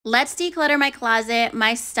Let's declutter my closet.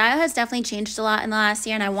 My style has definitely changed a lot in the last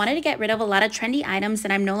year, and I wanted to get rid of a lot of trendy items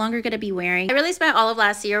that I'm no longer going to be wearing. I really spent all of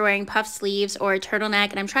last year wearing puff sleeves or a turtleneck,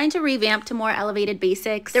 and I'm trying to revamp to more elevated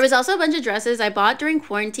basics. There was also a bunch of dresses I bought during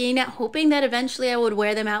quarantine, hoping that eventually I would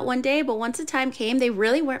wear them out one day, but once the time came, they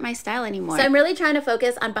really weren't my style anymore. So I'm really trying to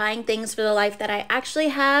focus on buying things for the life that I actually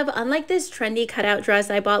have. Unlike this trendy cutout dress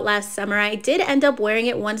I bought last summer, I did end up wearing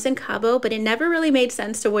it once in Cabo, but it never really made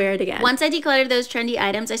sense to wear it again. Once I decluttered those trendy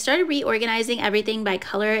items, I started reorganizing everything by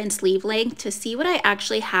color and sleeve length to see what I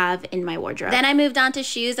actually have in my wardrobe. Then I moved on to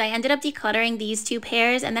shoes. I ended up decluttering these two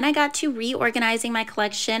pairs, and then I got to reorganizing my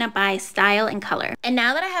collection by style and color. And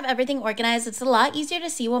now that I have everything organized, it's a lot easier to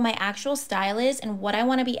see what my actual style is and what I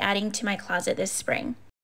want to be adding to my closet this spring.